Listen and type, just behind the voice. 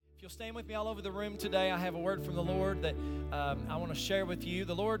If you'll stand with me all over the room today, I have a word from the Lord that I want to share with you.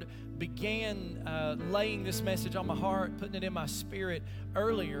 The Lord began laying this message on my heart, putting it in my spirit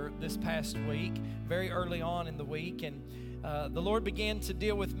earlier this past week, very early on in the week. And the Lord began to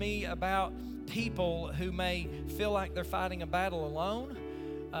deal with me about people who may feel like they're fighting a battle alone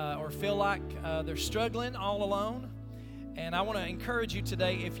or feel like they're struggling all alone. And I want to encourage you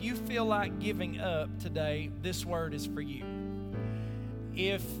today, if you feel like giving up today, this word is for you.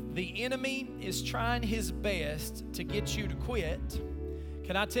 If the enemy is trying his best to get you to quit,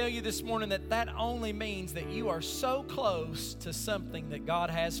 can I tell you this morning that that only means that you are so close to something that God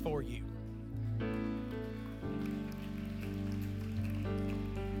has for you.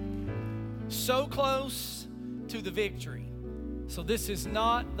 So close to the victory. So this is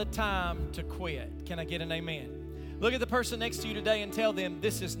not the time to quit. Can I get an amen? Look at the person next to you today and tell them,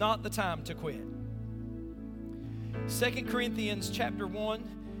 this is not the time to quit. 2 Corinthians chapter 1,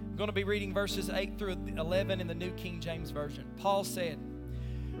 I'm going to be reading verses 8 through 11 in the New King James Version. Paul said,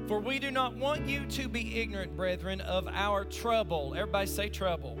 "For we do not want you to be ignorant, brethren, of our trouble." Everybody say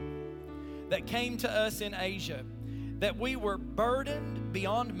trouble. "That came to us in Asia, that we were burdened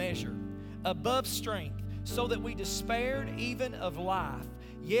beyond measure, above strength, so that we despaired even of life.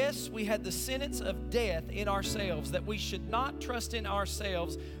 Yes, we had the sentence of death in ourselves, that we should not trust in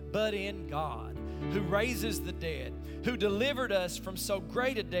ourselves, but in God, who raises the dead, who delivered us from so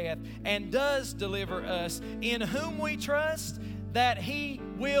great a death, and does deliver us, in whom we trust that He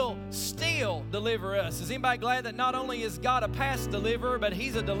will still deliver us." Is anybody glad that not only is God a past deliverer, but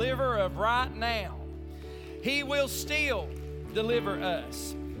He's a deliverer of right now? He will still deliver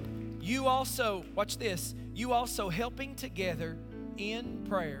us. You also, watch this, you also helping together in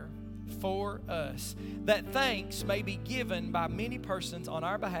prayer for us, that thanks may be given by many persons on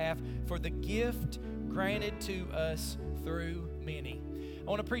our behalf for the gift granted to us through many. I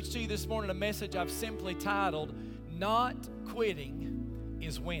want to preach to you this morning a message I've simply titled, "Not Quitting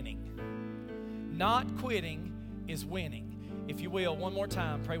is Winning." Not quitting is winning. If you will, one more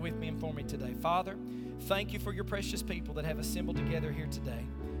time, pray with me and for me today. Father, thank you for your precious people that have assembled together here today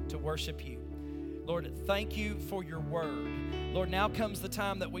to worship you. Lord, thank you for your word. Lord, now comes the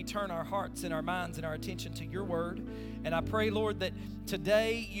time that we turn our hearts and our minds and our attention to your word. And I pray, Lord, that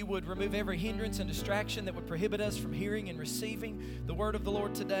today you would remove every hindrance and distraction that would prohibit us from hearing and receiving the word of the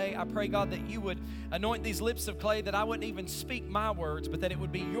Lord today. I pray, God, that you would anoint these lips of clay, that I wouldn't even speak my words, but that it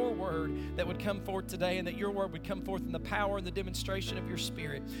would be your word that would come forth today, and that your word would come forth in the power and the demonstration of your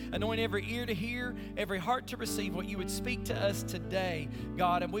Spirit. Anoint every ear to hear, every heart to receive what you would speak to us today,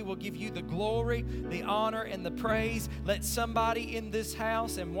 God, and we will give you the glory, the honor, and the praise. Let somebody in this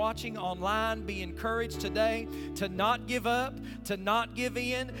house and watching online be encouraged today to not give up, to not give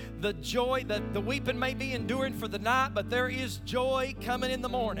in. The joy, that the weeping may be enduring for the night, but there is joy coming in the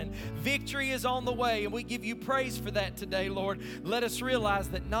morning. Victory is on the way, and we give you praise for that today, Lord. Let us realize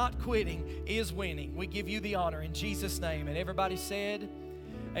that not quitting is winning. We give you the honor in Jesus' name. And everybody said,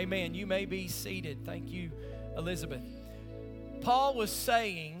 amen. You may be seated. Thank you, Elizabeth. Paul was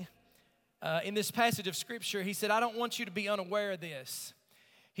saying in this passage of Scripture, he said, I don't want you to be unaware of this.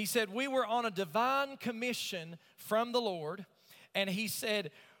 He said, we were on a divine commission from the Lord. And he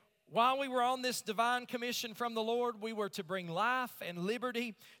said, while we were on this divine commission from the Lord, we were to bring life and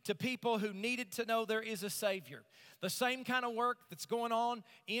liberty to people who needed to know there is a Savior. The same kind of work that's going on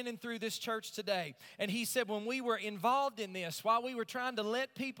in and through this church today. And he said when we were involved in this, while we were trying to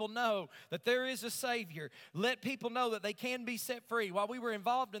let people know that there is a Savior, let people know that they can be set free, while we were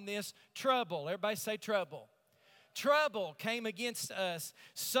involved in this, trouble, everybody say trouble. Trouble came against us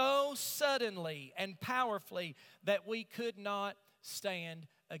so suddenly and powerfully that we could not stand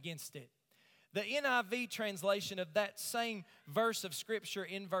against it. The NIV translation of that same verse of Scripture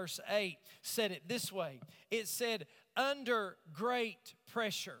in verse 8 said it this way. It said, under great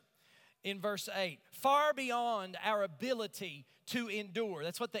pressure. In verse 8, far beyond our ability to endure.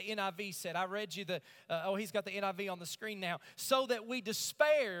 That's what the NIV said. I read you he's got the NIV on the screen now. So that we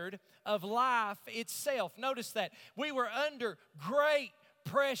despaired of life itself. Notice that. We were under great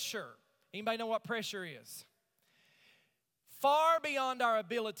pressure. Anybody know what pressure is? Far beyond our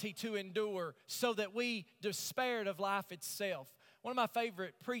ability to endure, so that we despaired of life itself. One of my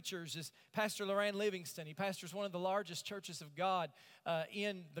favorite preachers is Pastor Loran Livingston. He pastors one of the largest churches of God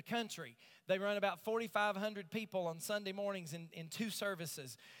in the country. They run about 4,500 people on Sunday mornings in two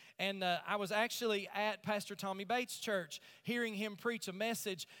services. And I was actually at Pastor Tommy Bates' church hearing him preach a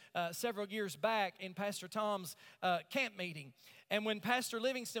message several years back in Pastor Tom's camp meeting. And when Pastor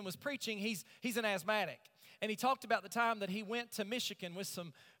Livingston was preaching, he's an asthmatic. And he talked about the time that he went to Michigan with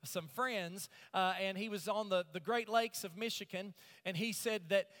some some friends, and he was on the Great Lakes of Michigan, and he said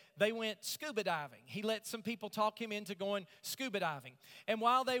that they went scuba diving. He let some people talk him into going scuba diving. And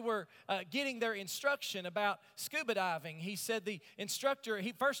while they were getting their instruction about scuba diving, he said the instructor,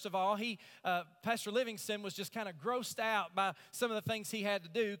 Pastor Livingston was just kind of grossed out by some of the things he had to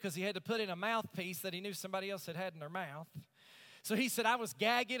do because he had to put in a mouthpiece that he knew somebody else had in their mouth. So he said, I was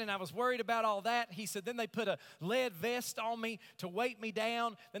gagging and I was worried about all that. He said, then they put a lead vest on me to weight me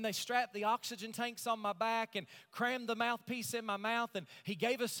down. Then they strapped the oxygen tanks on my back and crammed the mouthpiece in my mouth. And he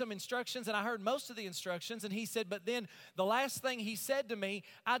gave us some instructions, and I heard most of the instructions. And he said, but then the last thing he said to me,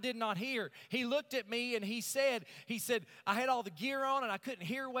 I did not hear. He looked at me and he said, I had all the gear on and I couldn't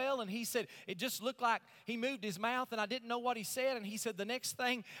hear well. And he said, it just looked like he moved his mouth and I didn't know what he said. And he said, the next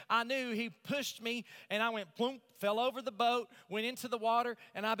thing I knew, he pushed me and I went plump, fell over the boat, went into the water,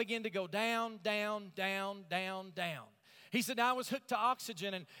 and I began to go down, down, down, down, down. He said, I was hooked to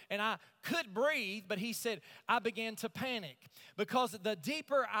oxygen and I could breathe, but he said, I began to panic because the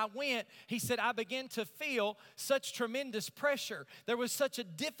deeper I went, he said, I began to feel such tremendous pressure. There was such a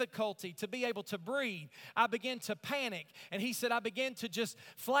difficulty to be able to breathe. I began to panic, and he said, I began to just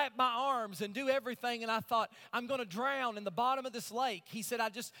flap my arms and do everything, and I thought, I'm going to drown in the bottom of this lake. He said, I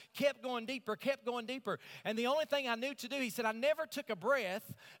just kept going deeper, and the only thing I knew to do, he said, I never took a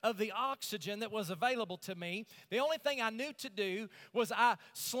breath of the oxygen that was available to me. The only thing I knew to do was I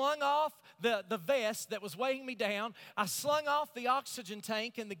slung off the vest that was weighing me down. I slung off the oxygen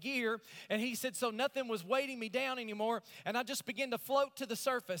tank and the gear, and he said, so nothing was weighting me down anymore, and I just began to float to the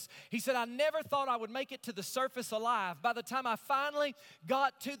surface. He said, I never thought I would make it to the surface alive. By the time I finally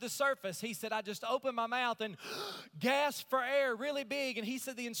got to the surface, he said, I just opened my mouth and gasped for air really big, and he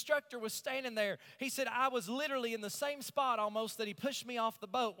said the instructor was standing there. He said, I was literally in the same spot almost that he pushed me off the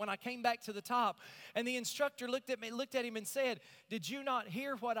boat when I came back to the top, and the instructor looked at him and said, did you not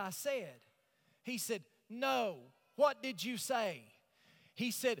hear what I said? He said, no. What did you say?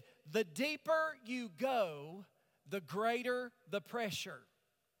 He said, the deeper you go, the greater the pressure.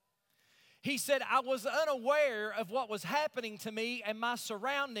 He said, I was unaware of what was happening to me and my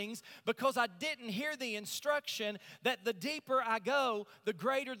surroundings because I didn't hear the instruction that the deeper I go, the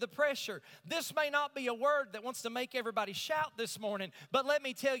greater the pressure. This may not be a word that wants to make everybody shout this morning, but let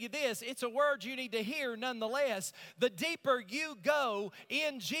me tell you this, it's a word you need to hear nonetheless. The deeper you go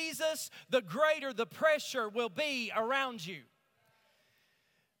in Jesus, the greater the pressure will be around you.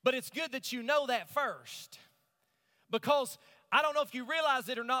 But it's good that you know that first, because I don't know if you realize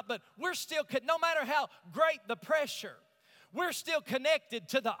it or not, but we're still, no matter how great the pressure, we're still connected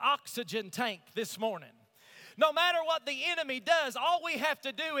to the oxygen tank this morning. No matter what the enemy does, all we have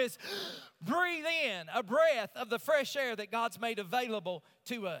to do is breathe in a breath of the fresh air that God's made available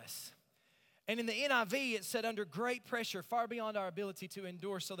to us. And in the NIV, it said, under great pressure, far beyond our ability to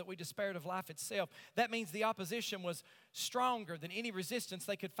endure, so that we despaired of life itself. That means the opposition was stronger than any resistance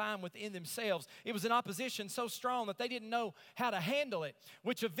they could find within themselves. It was an opposition so strong that they didn't know how to handle it,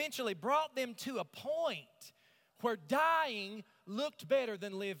 which eventually brought them to a point where dying looked better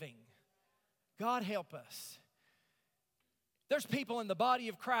than living. God help us. There's people in the body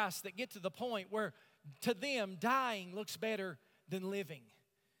of Christ that get to the point where to them dying looks better than living.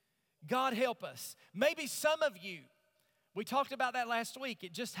 God help us. Maybe some of you, we talked about that last week.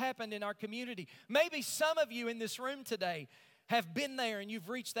 It just happened in our community. Maybe some of you in this room today have been there and you've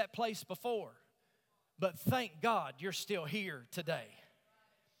reached that place before. But thank God you're still here today.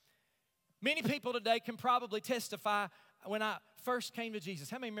 Many people today can probably testify when I first came to Jesus.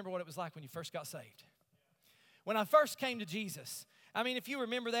 How many remember what it was like when you first got saved? When I first came to Jesus, I mean, if you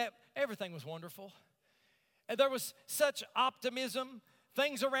remember that, everything was wonderful. And there was such optimism.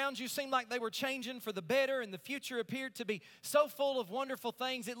 Things around you seemed like they were changing for the better, and the future appeared to be so full of wonderful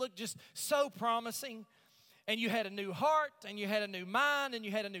things. It looked just so promising. And you had a new heart, and you had a new mind, and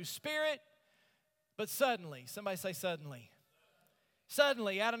you had a new spirit. But suddenly, somebody say suddenly.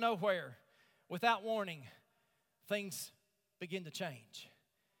 Suddenly, out of nowhere, without warning, things begin to change.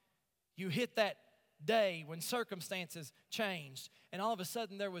 You hit that day when circumstances changed, and all of a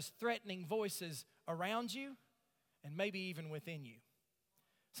sudden there was threatening voices around you and maybe even within you.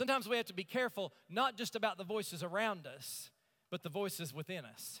 Sometimes we have to be careful, not just about the voices around us, but the voices within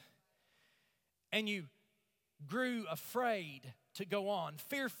us. And you grew afraid to go on,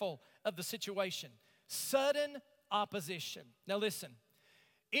 fearful of the situation. Sudden opposition. Now listen,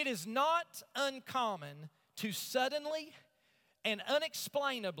 it is not uncommon to suddenly and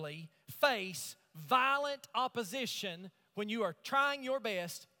unexplainably face violent opposition when you are trying your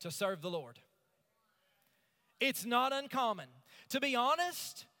best to serve the Lord. It's not uncommon. To be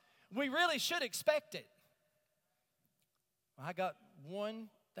honest, we really should expect it. I got one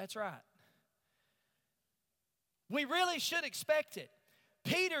That's right. We really should expect it.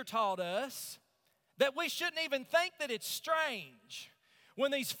 Peter taught us that we shouldn't even think that it's strange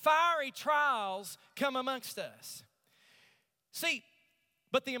when these fiery trials come amongst us. See,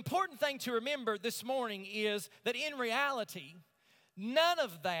 but the important thing to remember this morning is that in reality, none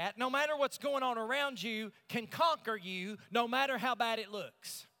of that, no matter what's going on around you, can conquer you no matter how bad it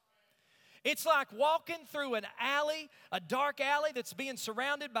looks. It's like walking through an alley, a dark alley that's being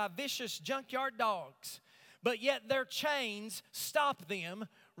surrounded by vicious junkyard dogs, but yet their chains stop them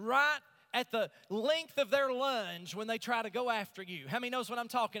right at the length of their lunge when they try to go after you. How many knows what I'm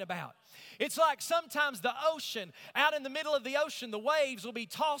talking about? It's like sometimes the ocean, out in the middle of the ocean, the waves will be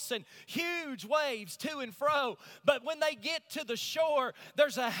tossing huge waves to and fro. But when they get to the shore,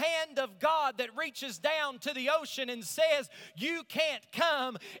 there's a hand of God that reaches down to the ocean and says, you can't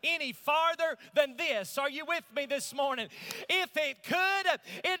come any farther than this. Are you with me this morning? If it could,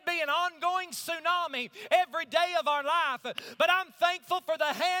 it'd be an ongoing tsunami every day of our life. But I'm thankful for the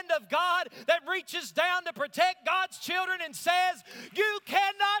hand of God that reaches down to protect God's children and says, you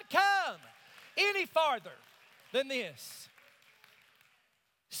cannot come any farther than this.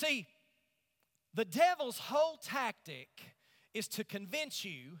 See, the devil's whole tactic is to convince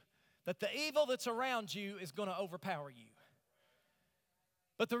you that the evil that's around you is going to overpower you.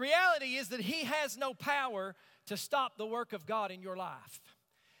 But the reality is that he has no power to stop the work of God in your life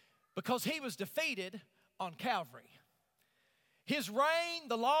because he was defeated on Calvary. His reign,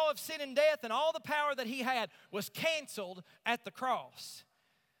 the law of sin and death, and all the power that he had was canceled at the cross.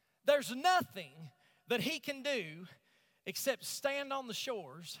 There's nothing that he can do except stand on the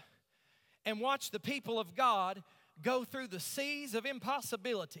shores and watch the people of God go through the seas of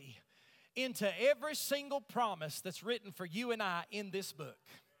impossibility into every single promise that's written for you and I in this book.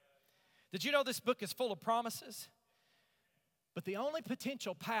 Did you know this book is full of promises? But the only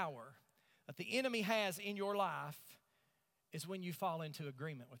potential power that the enemy has in your life is when you fall into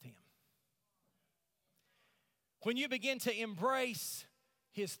agreement with him. When you begin to embrace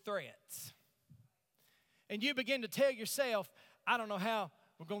his threats. And you begin to tell yourself, I don't know how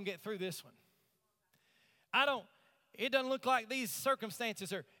we're going to get through this one. It doesn't look like these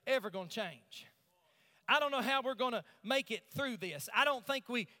circumstances are ever going to change. I don't know how we're going to make it through this. I don't think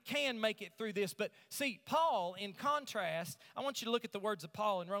we can make it through this. But see, Paul, in contrast, I want you to look at the words of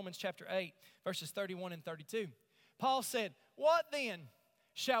Paul in Romans chapter 8, verses 31 and 32. Paul said, what then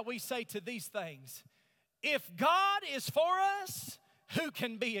shall we say to these things? If God is for us, who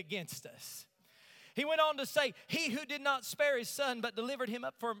can be against us? He went on to say, he who did not spare his son, but delivered him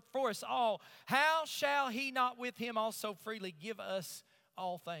up for us all, how shall he not with him also freely give us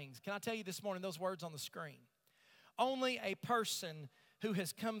all things? Can I tell you this morning, those words on the screen? Only a person who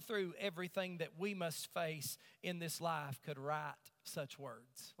has come through everything that we must face in this life could write such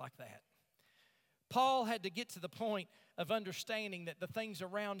words like that. Paul had to get to the point of understanding that the things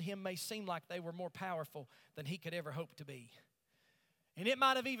around him may seem like they were more powerful than he could ever hope to be. And it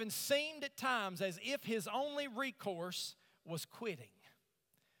might have even seemed at times as if his only recourse was quitting.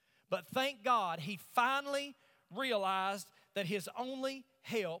 But thank God he finally realized that his only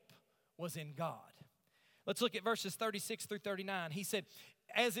help was in God. Let's look at verses 36 through 39. He said,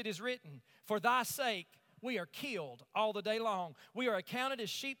 as it is written, for thy sake we are killed all the day long. We are accounted as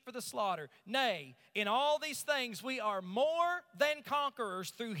sheep for the slaughter. Nay, in all these things we are more than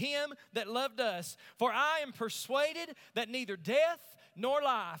conquerors through him that loved us. For I am persuaded that neither death, nor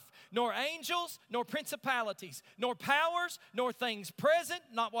life, nor angels, nor principalities, nor powers, nor things present,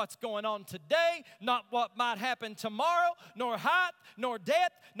 not what's going on today, not what might happen tomorrow, nor height, nor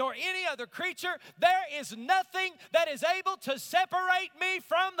depth, nor any other creature. There is nothing that is able to separate me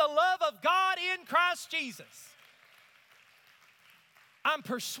from the love of God in Christ Jesus. I'm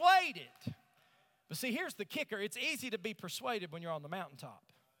persuaded. But see, here's the kicker. It's easy to be persuaded when you're on the mountaintop.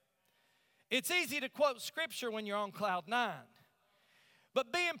 It's easy to quote Scripture when you're on cloud 9.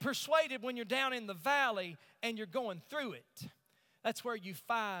 But being persuaded when you're down in the valley and you're going through it, that's where you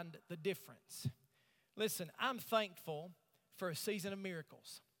find the difference. Listen, I'm thankful for a season of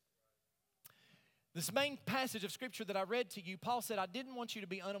miracles. This main passage of Scripture that I read to you, Paul said, I didn't want you to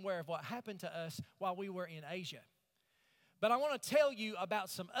be unaware of what happened to us while we were in Asia. But I want to tell you about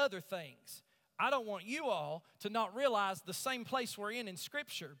some other things. I don't want you all to not realize the same place we're in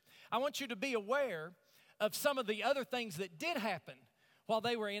Scripture. I want you to be aware of some of the other things that did happen while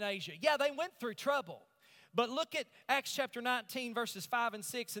they were in Asia. Yeah, they went through trouble. But look at Acts chapter 19, verses 5 and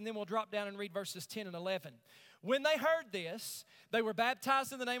 6, and then we'll drop down and read verses 10 and 11. When they heard this, they were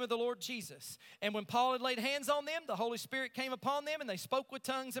baptized in the name of the Lord Jesus. And when Paul had laid hands on them, the Holy Spirit came upon them, and they spoke with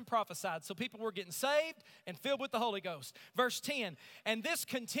tongues and prophesied. So people were getting saved and filled with the Holy Ghost. Verse 10, and this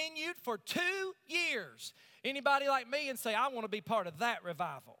continued for 2 years. Anybody like me and say, I want to be part of that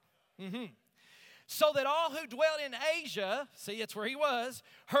revival? So that all who dwelt in Asia, see, that's where he was,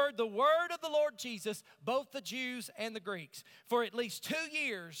 heard the word of the Lord Jesus, both the Jews and the Greeks. For at least 2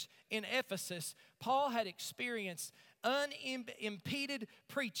 years in Ephesus, Paul had experienced unimpeded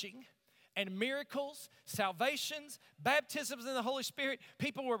preaching and miracles, salvations, baptisms in the Holy Spirit.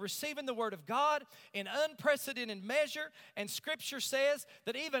 People were receiving the word of God in unprecedented measure, and Scripture says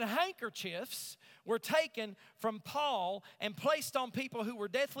that even handkerchiefs were taken from Paul and placed on people who were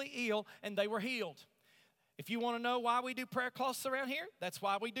deathly ill, and they were healed. If you want to know why we do prayer cloths around here, that's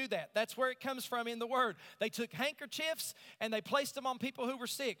why we do that. That's where it comes from in the Word. They took handkerchiefs and they placed them on people who were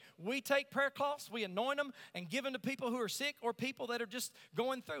sick. We take prayer cloths, we anoint them and give them to people who are sick or people that are just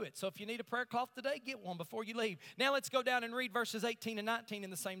going through it. So if you need a prayer cloth today, get one before you leave. Now let's go down and read verses 18 and 19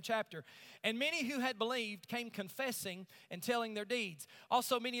 in the same chapter. And many who had believed came confessing and telling their deeds.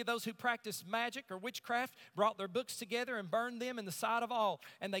 Also many of those who practiced magic or witchcraft brought their books together and burned them in the sight of all.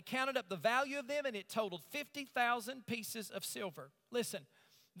 And they counted up the value of them, and it totaled 50,000 pieces of silver. Listen,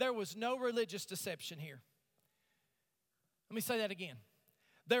 there was no religious deception here. Let me say that again.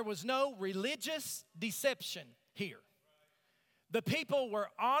 There was no religious deception here. The people were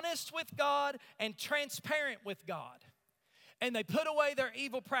honest with God and transparent with God. And they put away their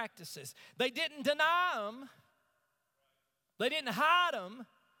evil practices. They didn't deny them. They didn't hide them.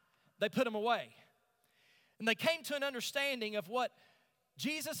 They put them away. And they came to an understanding of what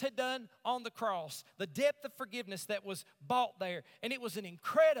Jesus had done on the cross, the depth of forgiveness that was bought there. And it was an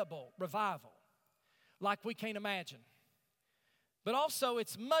incredible revival, like we can't imagine. But also,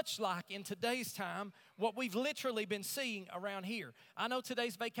 it's much like in today's time what we've literally been seeing around here. I know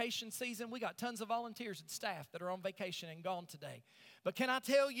today's vacation season, we got tons of volunteers and staff that are on vacation and gone today. But can I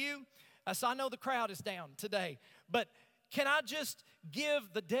tell you, so I know the crowd is down today, but can I just give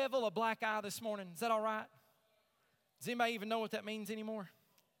the devil a black eye this morning? Is that all right? Does anybody even know what that means anymore?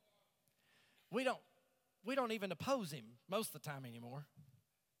 We don't even oppose him most of the time anymore.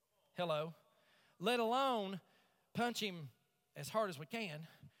 Hello. Let alone punch him as hard as we can,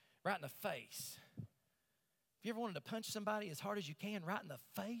 right in the face. Have you ever wanted to punch somebody as hard as you can, right in the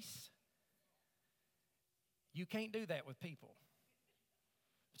face? You can't do that with people,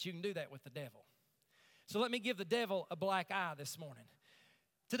 but you can do that with the devil. So let me give the devil a black eye this morning.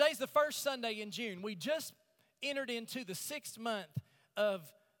 Today's the first Sunday in June. We just entered into the 6th month of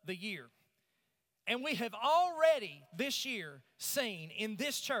the year. And we have already this year seen in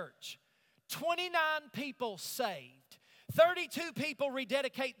this church 29 people saved. 32 people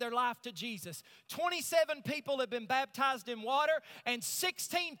rededicate their life to Jesus. 27 people have been baptized in water, and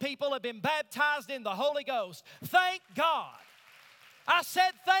 16 people have been baptized in the Holy Ghost. Thank God. I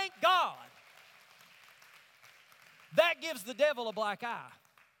said thank God. That gives the devil a black eye.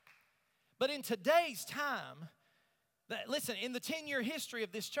 But in today's time, listen, in the 10-year history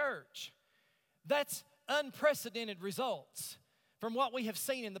of this church, that's unprecedented results from what we have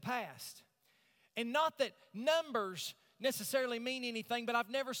seen in the past. And not that numbers necessarily mean anything, but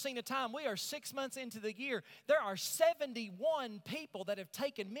I've never seen a time. We are 6 months into the year. There are 71 people that have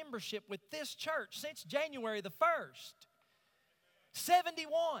taken membership with this church since January the 1st.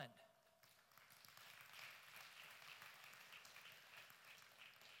 71.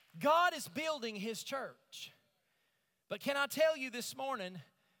 God is building His church. But can I tell you this morning,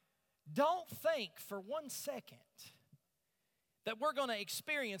 don't think for 1 second that we're going to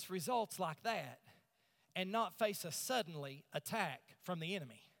experience results like that and not face a suddenly attack from the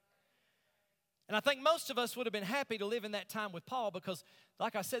enemy. And I think most of us would have been happy to live in that time with Paul because,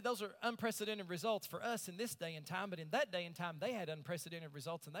 like I said, those are unprecedented results for us in this day and time. But in that day and time, they had unprecedented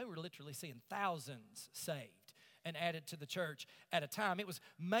results, and they were literally seeing thousands saved and added to the church at a time. It was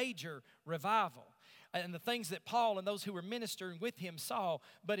major revival. And the things that Paul and those who were ministering with him saw,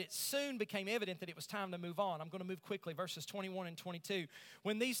 but it soon became evident that it was time to move on. I'm going to move quickly, verses 21 and 22.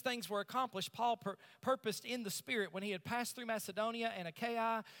 When these things were accomplished, Paul purposed in the Spirit, when he had passed through Macedonia and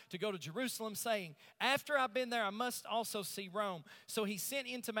Achaia, to go to Jerusalem, saying, after I've been there, I must also see Rome. So he sent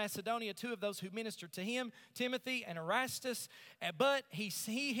into Macedonia 2 of those who ministered to him, Timothy and Erastus, but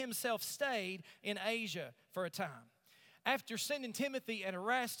he himself stayed in Asia for a time. After sending Timothy and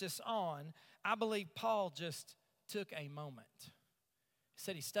Erastus on, I believe Paul just took a moment. He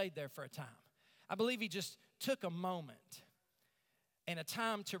said he stayed there for a time. I believe he just took a moment and a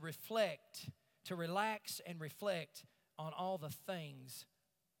time to reflect, to relax and reflect on all the things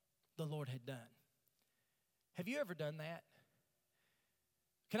the Lord had done. Have you ever done that?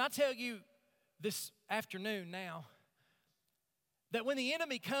 Can I tell you this afternoon now that when the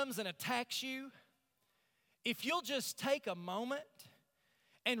enemy comes and attacks you, if you'll just take a moment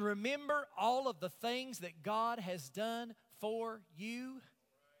and remember all of the things that God has done for you.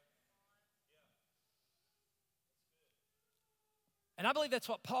 And I believe that's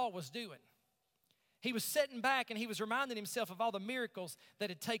what Paul was doing. He was sitting back and he was reminding himself of all the miracles that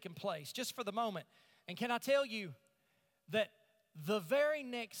had taken place just for the moment. And can I tell you that the very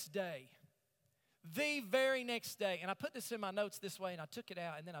next day, and I put this in my notes this way and I took it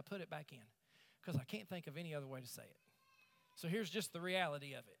out and then I put it back in because I can't think of any other way to say it. So here's just the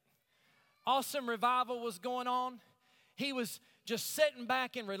reality of it. Awesome revival was going on. He was just sitting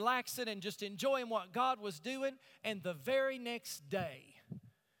back and relaxing and just enjoying what God was doing. And the very next day,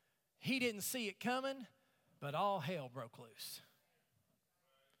 he didn't see it coming, but all hell broke loose.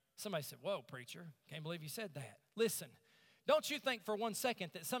 Somebody said, "Whoa, preacher, can't believe you said that." Listen, don't you think for 1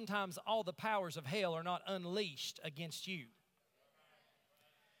 second that sometimes all the powers of hell are not unleashed against you.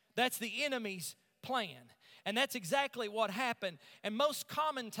 That's the enemy's plan. And that's exactly what happened. And most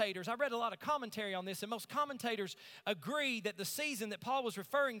commentators, I read a lot of commentary on this, and most commentators agree that the season that Paul was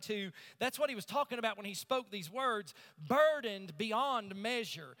referring to, that's what he was talking about when he spoke these words, burdened beyond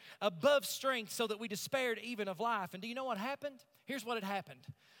measure, above strength, so that we despaired even of life. And do you know what happened? Here's what had happened.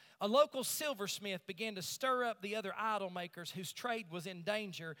 A local silversmith began to stir up the other idol makers whose trade was in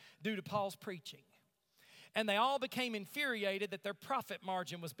danger due to Paul's preaching. And they all became infuriated that their profit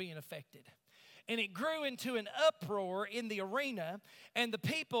margin was being affected. And it grew into an uproar in the arena. And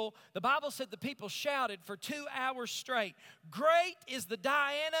the Bible said the people shouted for 2 hours straight, "Great is the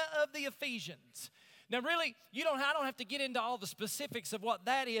Diana of the Ephesians." Now really, I don't have to get into all the specifics of what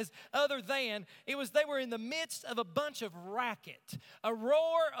that is other than they were in the midst of a bunch of racket, a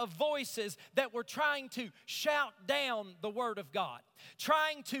roar of voices that were trying to shout down the Word of God,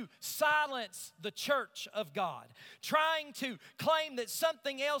 trying to silence the church of God, trying to claim that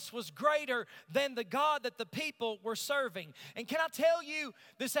something else was greater than the God that the people were serving. And can I tell you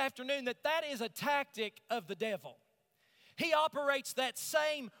this afternoon that is a tactic of the devil. He operates that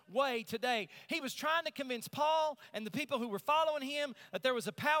same way today. He was trying to convince Paul and the people who were following him that there was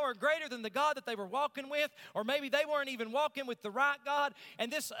a power greater than the God that they were walking with, or maybe they weren't even walking with the right God.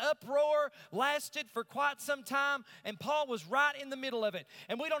 And this uproar lasted for quite some time, and Paul was right in the middle of it.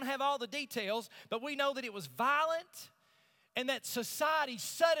 And we don't have all the details, but we know that it was violent and that society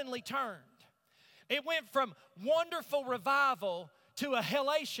suddenly turned. It went from wonderful revival to a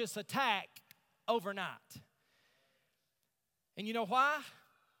hellacious attack overnight. And you know why?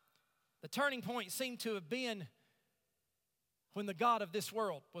 The turning point seemed to have been when the God of this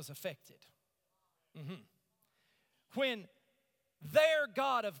world was affected. When their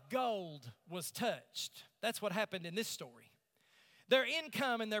God of gold was touched. That's what happened in this story. Their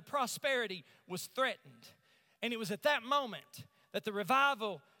income and their prosperity was threatened. And it was at that moment that the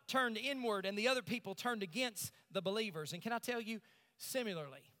revival turned inward and the other people turned against the believers. And can I tell you,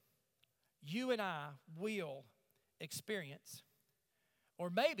 similarly, you and I will experience,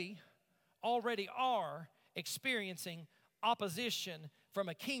 or maybe already are experiencing, opposition from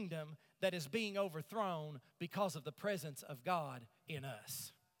a kingdom that is being overthrown because of the presence of God in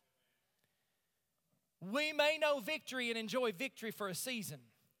us. We may know victory and enjoy victory for a season,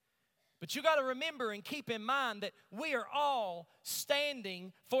 but you got to remember and keep in mind that we are all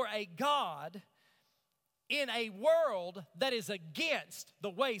standing for a God in a world that is against the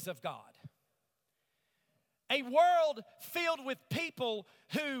ways of God. A world filled with people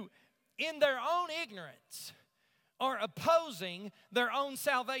who, in their own ignorance, are opposing their own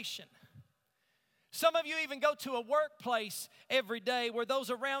salvation. Some of you even go to a workplace every day where those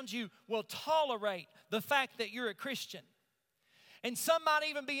around you will tolerate the fact that you're a Christian. And some might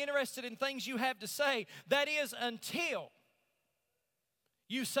even be interested in things you have to say. That is, until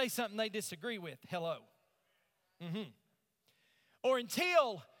you say something they disagree with. Hello. Or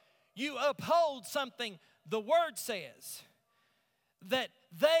until you uphold something the Word says that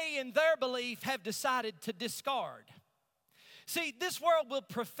they, in their belief, have decided to discard. See, this world will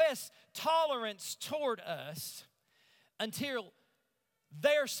profess tolerance toward us until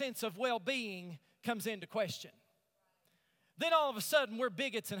their sense of well-being comes into question. Then all of a sudden, we're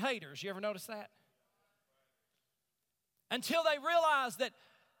bigots and haters. You ever notice that? Until they realize that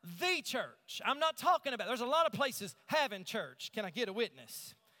the church, I'm not talking about, there's a lot of places having church. Can I get a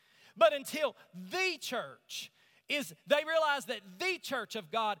witness? But until the church is they realize that the church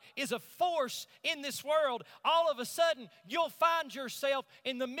of God is a force in this world, all of a sudden you'll find yourself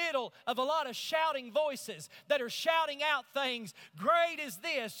in the middle of a lot of shouting voices that are shouting out things. Great is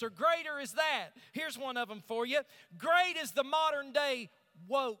this or greater is that. Here's one of them for you. Great is the modern day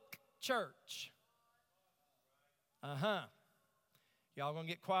woke church. Y'all gonna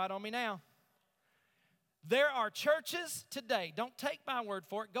get quiet on me now. There are churches today, don't take my word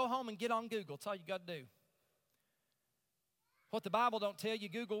for it, go home and get on Google. That's all you got to do. What the Bible don't tell you,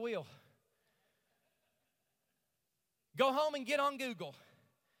 Google will. Go home and get on Google.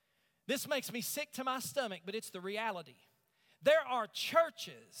 This makes me sick to my stomach, but it's the reality. There are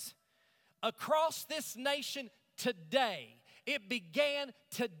churches across this nation today. It began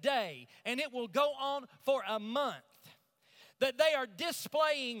today, and it will go on for a month. That they are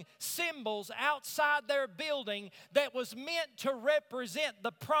displaying symbols outside their building that was meant to represent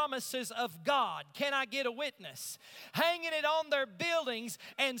the promises of God. Can I get a witness? Hanging it on their buildings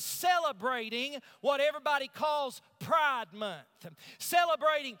and celebrating what everybody calls Pride Month.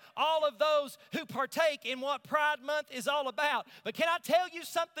 Celebrating all of those who partake in what Pride Month is all about. But can I tell you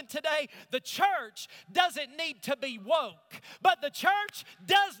something today? The church doesn't need to be woke, but the church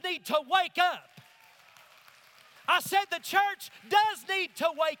does need to wake up. I said the church does need to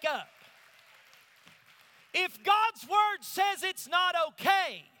wake up. If God's word says it's not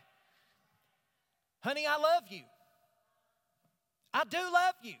okay, honey, I love you. I do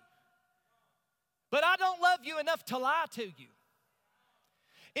love you. But I don't love you enough to lie to you.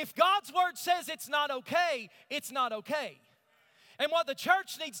 If God's word says it's not okay, it's not okay. And what the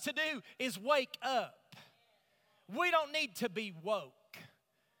church needs to do is wake up. We don't need to be woke.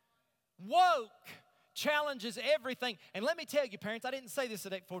 Woke challenges everything. And let me tell you, parents, I didn't say this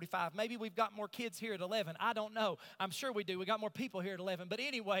at 8:45. Maybe we've got more kids here at 11. I don't know. I'm sure we do. We got more people here at 11. But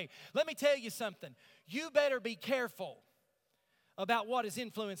anyway, let me tell you something. You better be careful about what is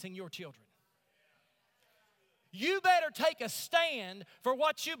influencing your children. You better take a stand for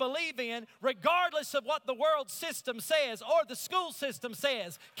what you believe in, regardless of what the world system says or the school system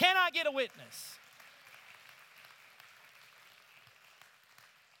says. Can I get a witness?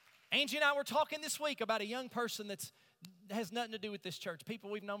 Angie and I were talking this week about a young person that has nothing to do with this church.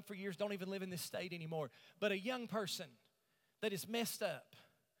 People we've known for years don't even live in this state anymore. But a young person that is messed up.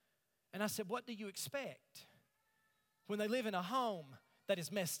 And I said, what do you expect when they live in a home that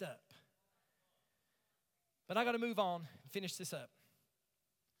is messed up? But I got to move on and finish this up.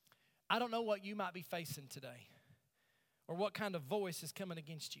 I don't know what you might be facing today or what kind of voice is coming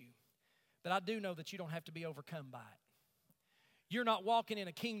against you. But I do know that you don't have to be overcome by it. You're not walking in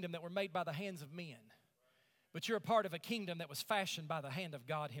a kingdom that were made by the hands of men, but you're a part of a kingdom that was fashioned by the hand of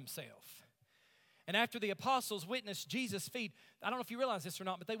God himself. And after the apostles witnessed Jesus feed, I don't know if you realize this or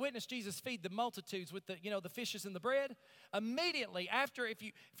not, but they witnessed Jesus feed the multitudes with the fishes and the bread. Immediately after, if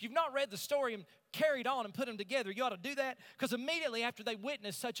you've not read the story and carried on and put them together, you ought to do that. Because immediately after they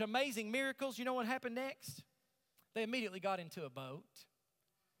witnessed such amazing miracles, you know what happened next? They immediately got into a boat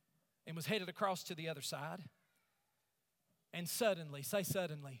and was headed across to the other side. And suddenly, say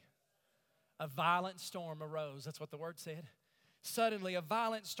suddenly, a violent storm arose. That's what the word said. Suddenly, a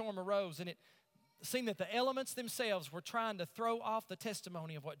violent storm arose, and it seemed that the elements themselves were trying to throw off the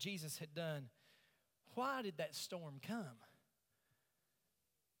testimony of what Jesus had done. Why did that storm come?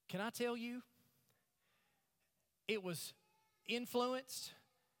 Can I tell you? It was influenced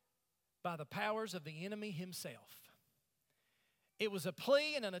by the powers of the enemy himself. It was a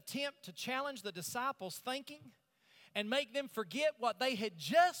plea and an attempt to challenge the disciples' thinking and make them forget what they had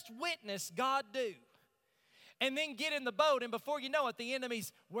just witnessed God do. And then get in the boat, and before you know it, the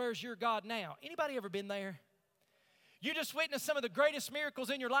enemy's, where's your God now? Anybody ever been there? You just witnessed some of the greatest miracles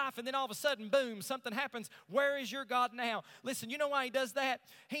in your life, and then all of a sudden, boom, something happens. Where is your God now? Listen, you know why he does that?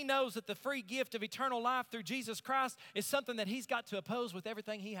 He knows that the free gift of eternal life through Jesus Christ is something that he's got to oppose with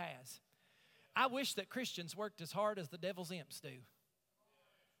everything he has. I wish that Christians worked as hard as the devil's imps do.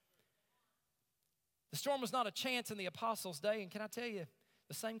 The storm was not a chance in the apostles' day, and can I tell you,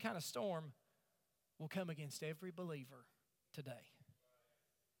 the same kind of storm will come against every believer today.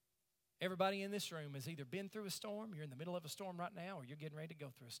 Everybody in this room has either been through a storm, you're in the middle of a storm right now, or you're getting ready to go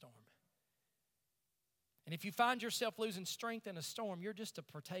through a storm. And if you find yourself losing strength in a storm, you're just a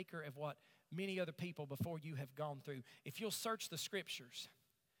partaker of what many other people before you have gone through. If you'll search the scriptures,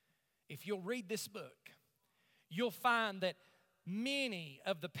 if you'll read this book, you'll find that many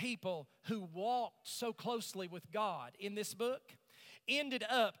of the people who walked so closely with God in this book ended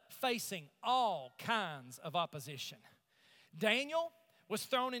up facing all kinds of opposition. Daniel was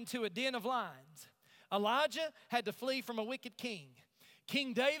thrown into a den of lions. Elijah had to flee from a wicked king.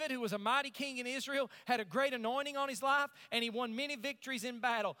 King David, who was a mighty king in Israel, had a great anointing on his life, and he won many victories in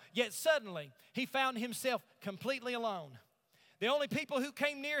battle. Yet suddenly, he found himself completely alone. The only people who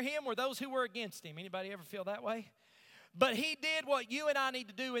came near him were those who were against him. Anybody ever feel that way? But he did what you and I need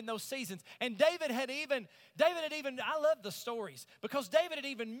to do in those seasons. And David had even, I love the stories, because David had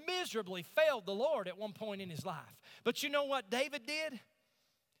even miserably failed the Lord at one point in his life. But you know what David did?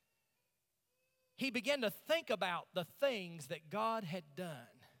 He began to think about the things that God had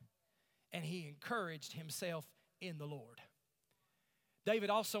done, and he encouraged himself in the Lord.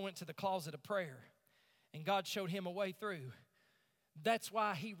 David also went to the closet of prayer, and God showed him a way through. That's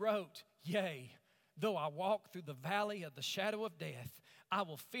why he wrote, "Yea, though I walk through the valley of the shadow of death, I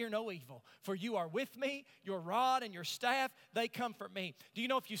will fear no evil, for you are with me, your rod and your staff, they comfort me." Do you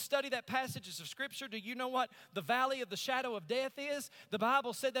know, if you study that passage of Scripture, do you know what the valley of the shadow of death is? The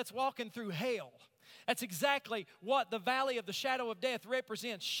Bible said that's walking through hell. That's exactly what the valley of the shadow of death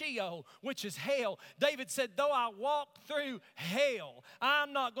represents, Sheol, which is hell. David said, though I walk through hell,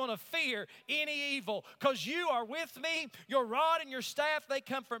 I'm not going to fear any evil, because you are with me, your rod and your staff, they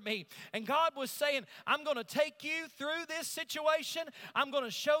comfort me. And God was saying, I'm going to take you through this situation. I'm going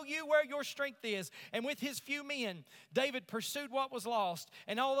to show you where your strength is. And with his few men, David pursued what was lost.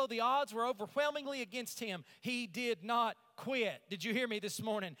 And although the odds were overwhelmingly against him, he did not quit. Did you hear me this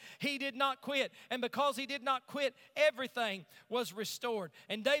morning? He did not quit. And because he did not quit, everything was restored.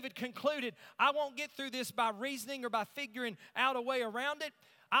 And David concluded, I won't get through this by reasoning or by figuring out a way around it.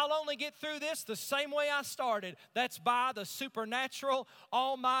 I'll only get through this the same way I started. That's by the supernatural,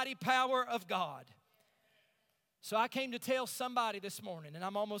 almighty power of God. So I came to tell somebody this morning, and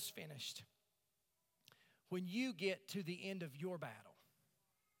I'm almost finished. When you get to the end of your battle,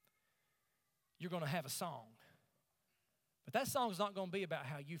 you're going to have a song. But that song's not going to be about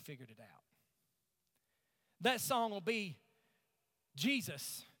how you figured it out. That song will be,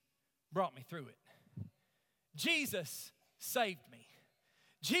 Jesus brought me through it. Jesus saved me.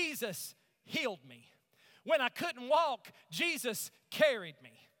 Jesus healed me. When I couldn't walk, Jesus carried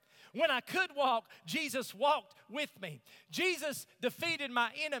me. When I could walk, Jesus walked with me. Jesus defeated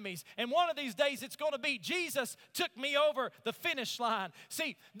my enemies. And one of these days it's going to be Jesus took me over the finish line.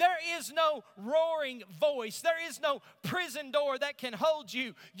 See, there is no roaring voice. There is no prison door that can hold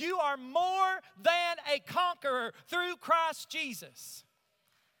you. You are more than a conqueror through Christ Jesus.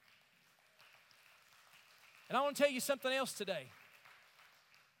 And I want to tell you something else today.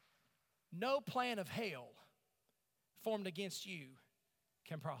 No plan of hell formed against you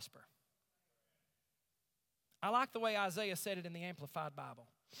can prosper. I like the way Isaiah said it in the Amplified Bible.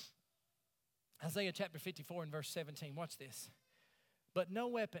 Isaiah chapter 54 and verse 17. Watch this. But no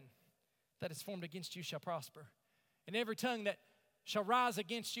weapon that is formed against you shall prosper. And every tongue that shall rise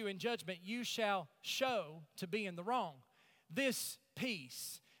against you in judgment, you shall show to be in the wrong. This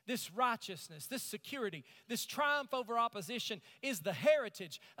peace, this righteousness, this security, this triumph over opposition is the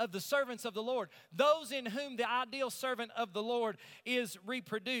heritage of the servants of the Lord, those in whom the ideal servant of the Lord is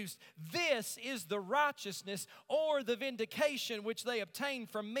reproduced. This is the righteousness or the vindication which they obtain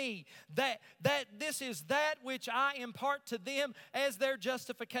from me, that this is that which I impart to them as their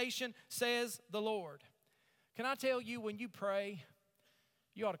justification, says the Lord. Can I tell you, when you pray,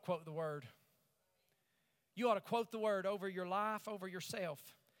 you ought to quote the word. You ought to quote the word over your life, over yourself.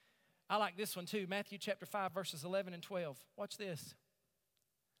 I like this one too, Matthew chapter 5, verses 11 and 12. Watch this.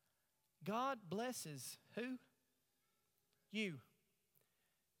 God blesses who? You.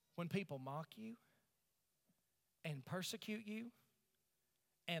 When people mock you and persecute you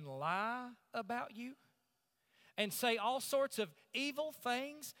and lie about you and say all sorts of evil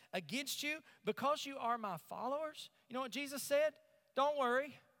things against you because you are my followers. You know what Jesus said? Don't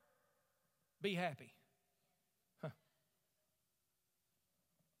worry. Be happy.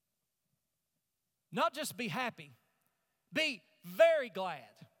 Not just be happy, be very glad.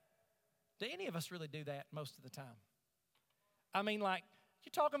 Do any of us really do that most of the time? I mean, like,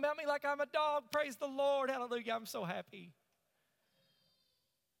 you're talking about me like I'm a dog. Praise the Lord. Hallelujah. I'm so happy.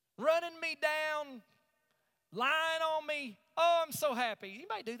 Running me down, lying on me. Oh, I'm so happy.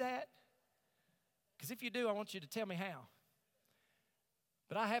 Anybody do that? Because if you do, I want you to tell me how.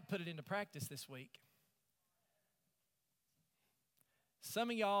 But I have put it into practice this week.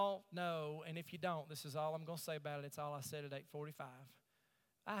 Some of y'all know, and if you don't, this is all I'm going to say about it. It's all I said at 8:45.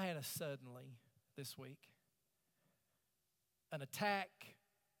 I had a suddenly this week, an attack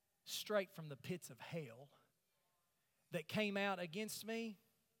straight from the pits of hell that came out against me.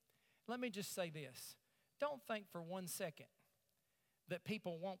 Let me just say this. Don't think for 1 second that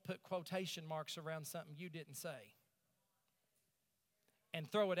people won't put quotation marks around something you didn't say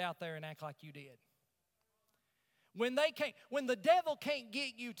and throw it out there and act like you did. When the devil can't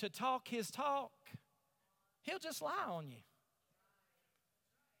get you to talk his talk, he'll just lie on you.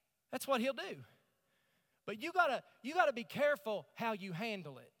 That's what he'll do. But you gotta be careful how you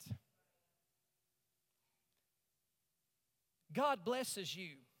handle it. God blesses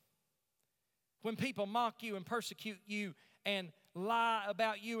you when people mock you and persecute you and lie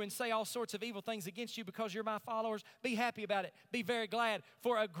about you and say all sorts of evil things against you because you're my followers. Be happy about it. Be very glad.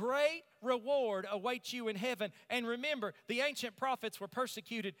 For a great reward awaits you in heaven. And remember, the ancient prophets were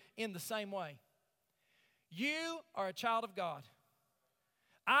persecuted in the same way. You are a child of God.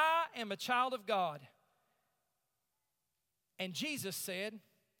 I am a child of God. And Jesus said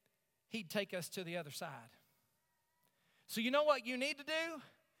He'd take us to the other side. So you know what you need to do?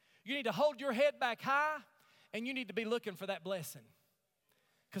 You need to hold your head back high, and you need to be looking for that blessing,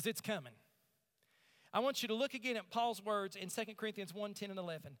 because it's coming. I want you to look again at Paul's words in 2 Corinthians 1, 10 and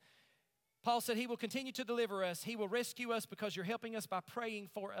 11. Paul said, He will continue to deliver us. He will rescue us because you're helping us by praying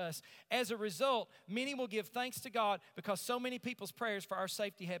for us. As a result, many will give thanks to God because so many people's prayers for our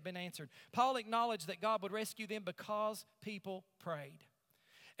safety have been answered. Paul acknowledged that God would rescue them because people prayed.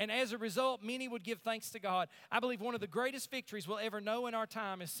 And as a result, many would give thanks to God. I believe one of the greatest victories we'll ever know in our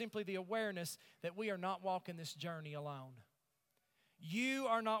time is simply the awareness that we are not walking this journey alone. You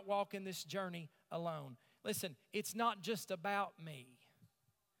are not walking this journey alone. Listen, it's not just about me.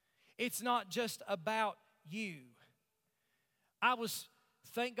 It's not just about you. I was,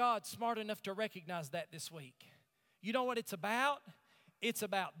 thank God, smart enough to recognize that this week. You know what it's about? It's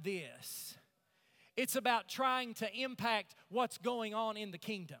about this. It's about trying to impact what's going on in the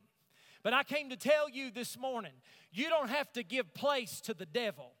kingdom. But I came to tell you this morning, you don't have to give place to the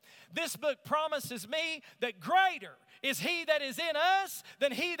devil. This book promises me that greater is He that is in us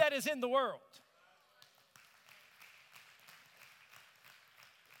than he that is in the world.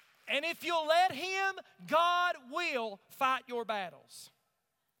 And if you'll let Him, God will fight your battles.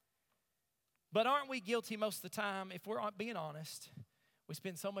 But aren't we guilty most of the time, if we're being honest? We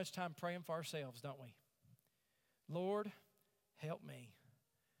spend so much time praying for ourselves, don't we? Lord, help me.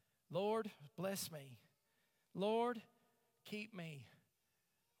 Lord, bless me. Lord, keep me.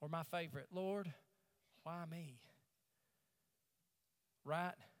 Or my favorite, Lord, why me?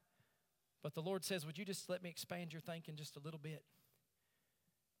 Right? But the Lord says, would you just let me expand your thinking just a little bit?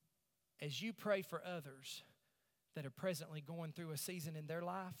 As you pray for others that are presently going through a season in their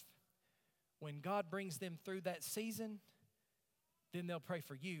life, when God brings them through that season, then they'll pray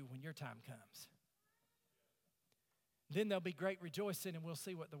for you when your time comes. Then there'll be great rejoicing, and we'll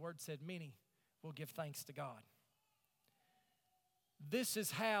see what the Word said. Many will give thanks to God. This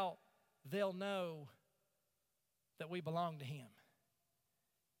is how they'll know that we belong to Him.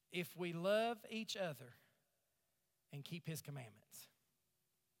 If we love each other and keep His commandments.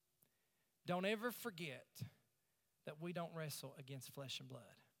 Don't ever forget that we don't wrestle against flesh and blood,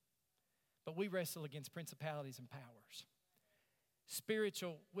 but we wrestle against principalities and powers.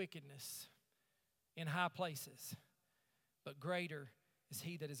 Spiritual wickedness in high places, but greater is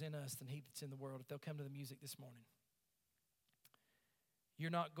He that is in us than he that's in the world. If they'll come to the music this morning. You're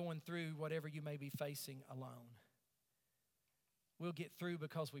not going through whatever you may be facing alone. We'll get through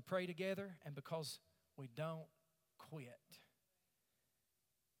because we pray together and because we don't quit.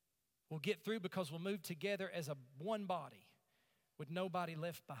 We'll get through because we'll move together as a one body with nobody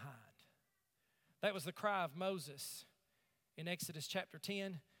left behind. That was the cry of Moses in Exodus chapter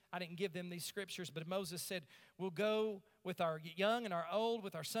 10. I didn't give them these scriptures, but Moses said, we'll go with our young and our old,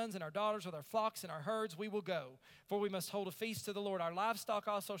 with our sons and our daughters, with our flocks and our herds, we will go. For we must hold a feast to the Lord. Our livestock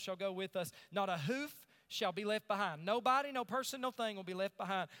also shall go with us. Not a hoof shall be left behind. Nobody, no person, no thing will be left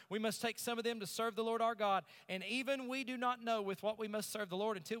behind. We must take some of them to serve the Lord our God. And even we do not know with what we must serve the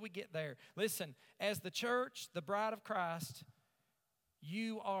Lord until we get there. Listen, as the church, the bride of Christ,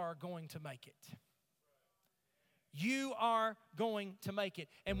 you are going to make it. You are going to make it.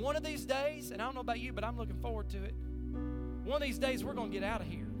 And one of these days, and I don't know about you, but I'm looking forward to it. One of these days, we're going to get out of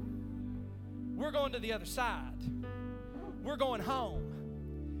here. We're going to the other side. We're going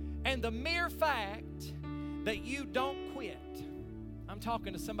home. And the mere fact that you don't quit, I'm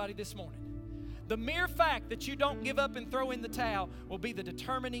talking to somebody this morning. The mere fact that you don't give up and throw in the towel will be the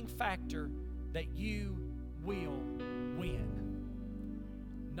determining factor that you will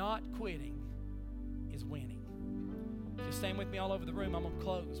win. Not quitting is winning. If you stand with me all over the room, I'm going to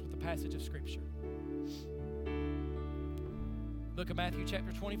close with a passage of Scripture. Book of Matthew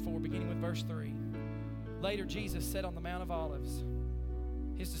chapter 24, beginning with verse 3. Later, Jesus sat on the Mount of Olives.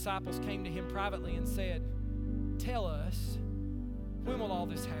 His disciples came to Him privately and said, tell us, when will all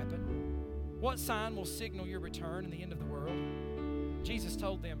this happen? What sign will signal your return and the end of the world? Jesus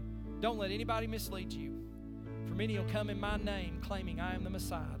told them, don't let anybody mislead you. For many will come in my name, claiming I am the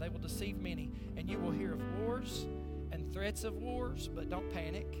Messiah. They will deceive many, and you will hear of wars and threats of wars, but don't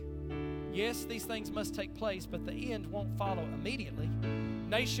panic. Yes, these things must take place, but the end won't follow immediately.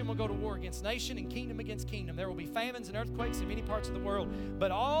 Nation will go to war against nation and kingdom against kingdom. There will be famines and earthquakes in many parts of the world.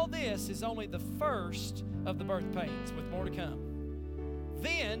 But all this is only the first of the birth pains, with more to come.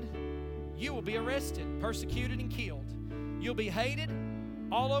 Then you will be arrested, persecuted, and killed. You'll be hated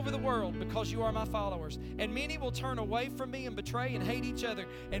all over the world because you are my followers. And many will turn away from me and betray and hate each other.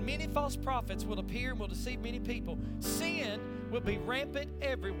 And many false prophets will appear and will deceive many people. Sin will be rampant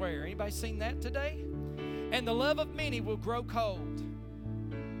everywhere. Anybody seen that today? And the love of many will grow cold.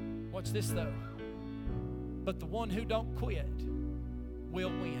 Watch this though. But the one who don't quit will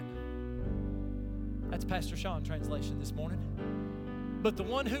win. That's Pastor Sean translation this morning. But the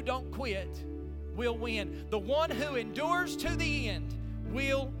one who don't quit will win. The one who endures to the end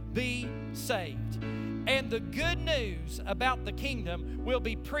will be saved. And the good news about the kingdom will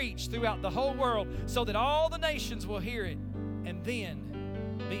be preached throughout the whole world so that all the nations will hear it. And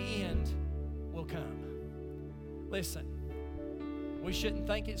then the end will come. Listen, we shouldn't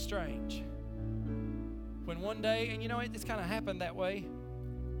think it's strange when one day, and you know, it's kind of happened that way.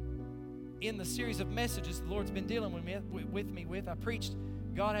 In the series of messages the Lord's been dealing with me with, I preached,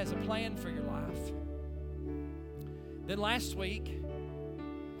 God has a plan for your life. Then last week,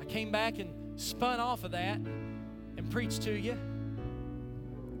 I came back and spun off of that and preached to you.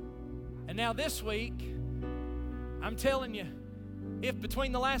 And now this week, I'm telling you, if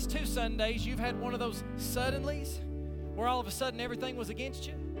between the last 2 Sundays you've had one of those suddenlies where all of a sudden everything was against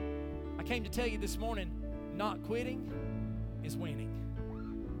you, I came to tell you this morning, not quitting is winning.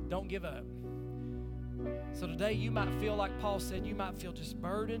 Don't give up. So today you might feel like Paul said, you might feel just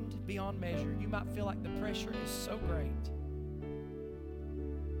burdened beyond measure. You might feel like the pressure is so great.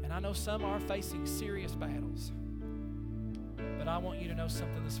 And I know some are facing serious battles. But I want you to know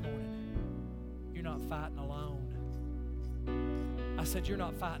something this morning. You're not fighting alone. I said, you're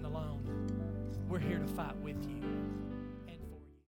not fighting alone. We're here to fight with you.